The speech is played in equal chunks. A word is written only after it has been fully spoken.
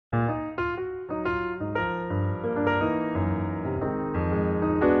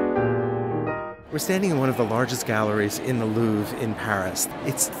We're standing in one of the largest galleries in the Louvre in Paris.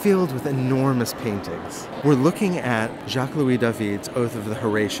 It's filled with enormous paintings. We're looking at Jacques-Louis David's Oath of the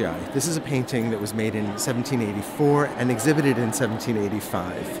Horatii. This is a painting that was made in 1784 and exhibited in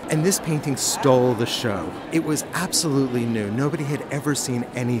 1785. And this painting stole the show. It was absolutely new. Nobody had ever seen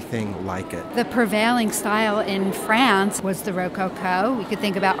anything like it. The prevailing style in France was the Rococo. We could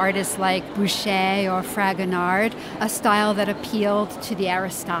think about artists like Boucher or Fragonard, a style that appealed to the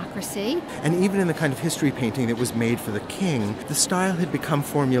aristocracy. And even in the kind of history painting that was made for the king, the style had become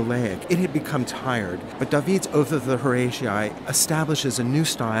formulaic. It had become tired. But David's Oath of the Horatii establishes a new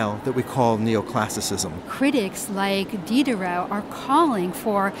style that we call neoclassicism. Critics like Diderot are calling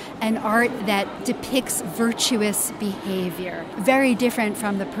for an art that depicts virtuous behavior, very different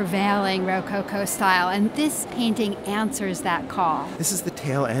from the prevailing Rococo style, and this painting answers that call. This is the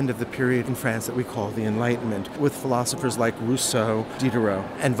tail end of the period in France that we call the Enlightenment, with philosophers like Rousseau, Diderot,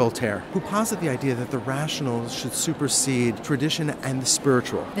 and Voltaire, who posit the idea that the rational should supersede tradition and the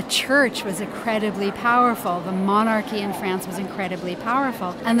spiritual. The church was incredibly powerful. The monarchy in France was incredibly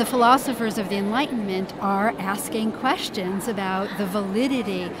powerful. And the philosophers of the Enlightenment are asking questions about the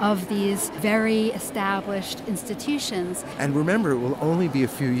validity of these very established institutions. And remember, it will only be a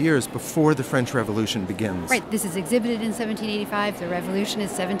few years before the French Revolution begins. Right. This is exhibited in 1785. The Revolution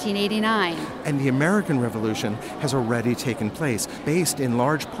is 1789. And the American Revolution has already taken place, based in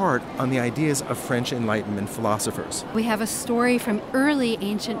large part on the ideas of French Enlightenment philosophers. We have a story from early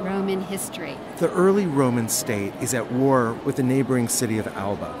ancient Roman history. The early Roman state is at war with the neighboring city of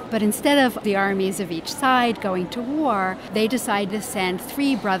Alba. But instead of the armies of each side going to war, they decide to send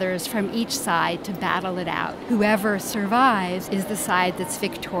 3 brothers from each side to battle it out. Whoever survives is the side that's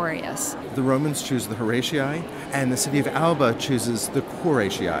victorious. The Romans choose the Horatii, and the city of Alba chooses the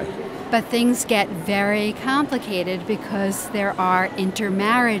Horatii. But things get very complicated because there are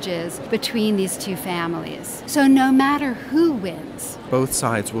intermarriages between these two families. So no matter who wins, both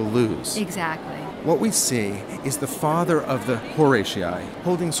sides will lose. Exactly. What we see is the father of the Horatii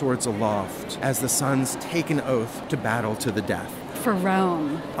holding swords aloft as the sons take an oath to battle to the death. For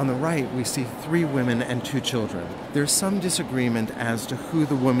Rome. On the right, we see 3 women and 2 children. There's some disagreement as to who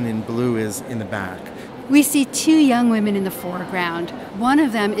the woman in blue is in the back. We see 2 young women in the foreground. One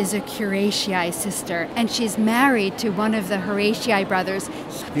of them is a Horatii sister, and she's married to one of the Horatii brothers.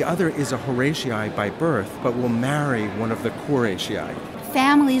 The other is a Horatii by birth, but will marry one of the Horatii.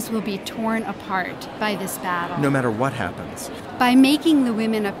 Families will be torn apart by this battle. No matter what happens. By making the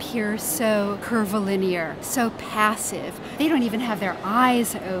women appear so curvilinear, so passive, they don't even have their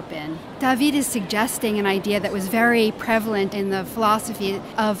eyes open. David is suggesting an idea that was very prevalent in the philosophy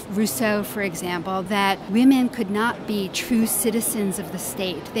of Rousseau, for example, that women could not be true citizens of the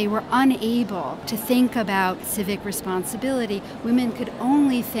state. They were unable to think about civic responsibility. Women could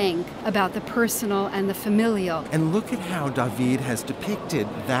only think about the personal and the familial. And look at how David has depicted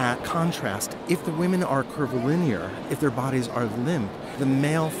that contrast. If the women are curvilinear, if their bodies are limp, the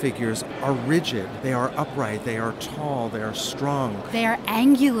male figures are rigid, they are upright, they are tall, they are strong. They are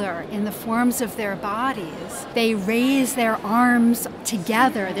angular in the forms of their bodies. They raise their arms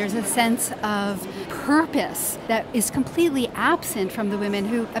together. There's a sense of purpose that is completely absent from the women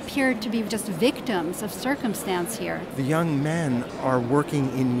who appeared to be just victims of circumstance here. The young men are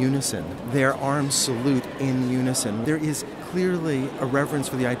working in unison. Their arms salute in unison. There is clearly a reverence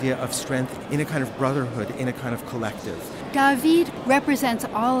for the idea of strength in a kind of brotherhood, in a kind of collective. David represents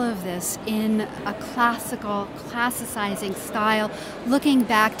all of this in a classical, classicizing style, looking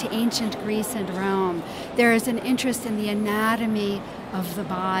back to ancient Greece and Rome. There is an interest in the anatomy of the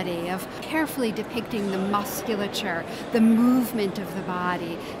body, of carefully depicting the musculature, the movement of the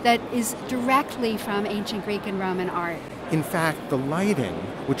body that is directly from ancient Greek and Roman art. In fact, the lighting,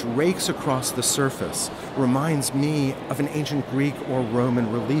 which rakes across the surface, reminds me of an ancient Greek or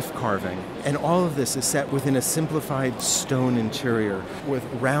Roman relief carving. And all of this is set within a simplified stone interior with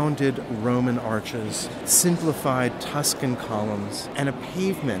rounded Roman arches, simplified Tuscan columns, and a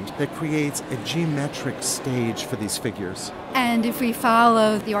pavement that creates a geometric stage for these figures. And if we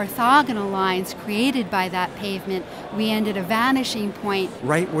follow the orthogonal lines created by that pavement, we end at a vanishing point.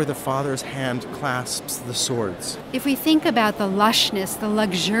 Right where the father's hand clasps the swords. If we think about the lushness, the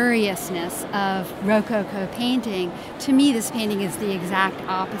luxuriousness of Rococo painting, to me this painting is the exact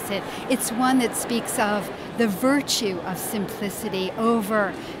opposite. It's one that speaks of the virtue of simplicity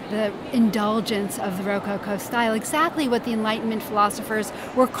over the indulgence of the Rococo style, exactly what the Enlightenment philosophers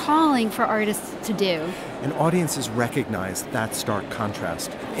were calling for artists to do. And audiences recognized that stark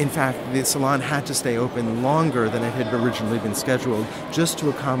contrast. In fact, the Salon had to stay open longer than it had originally been scheduled just to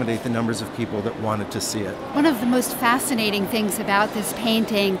accommodate the numbers of people that wanted to see it. One of the most fascinating things about this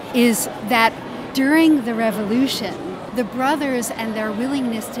painting is that During the revolution, the brothers and their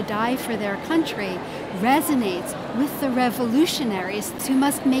willingness to die for their country resonates with the revolutionaries who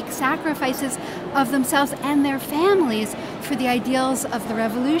must make sacrifices of themselves and their families for the ideals of the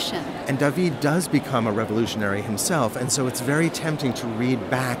revolution. And David does become a revolutionary himself, and so it's very tempting to read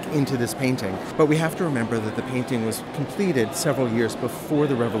back into this painting. But we have to remember that the painting was completed several years before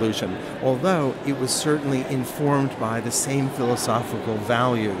the revolution, although it was certainly informed by the same philosophical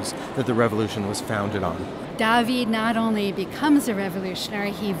values that the revolution was founded on. David not only becomes a revolutionary,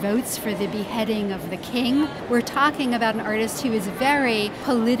 he votes for the beheading of the king. We're talking about an artist who is very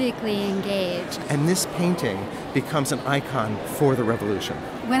politically engaged. And this painting becomes an icon for the revolution.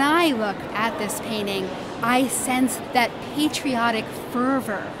 When I look at this painting, I sense that patriotic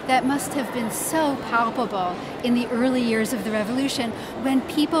fervor that must have been so palpable in the early years of the revolution when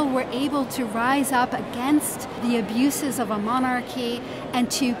people were able to rise up against the abuses of a monarchy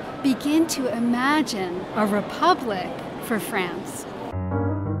and to begin to imagine a republic for France.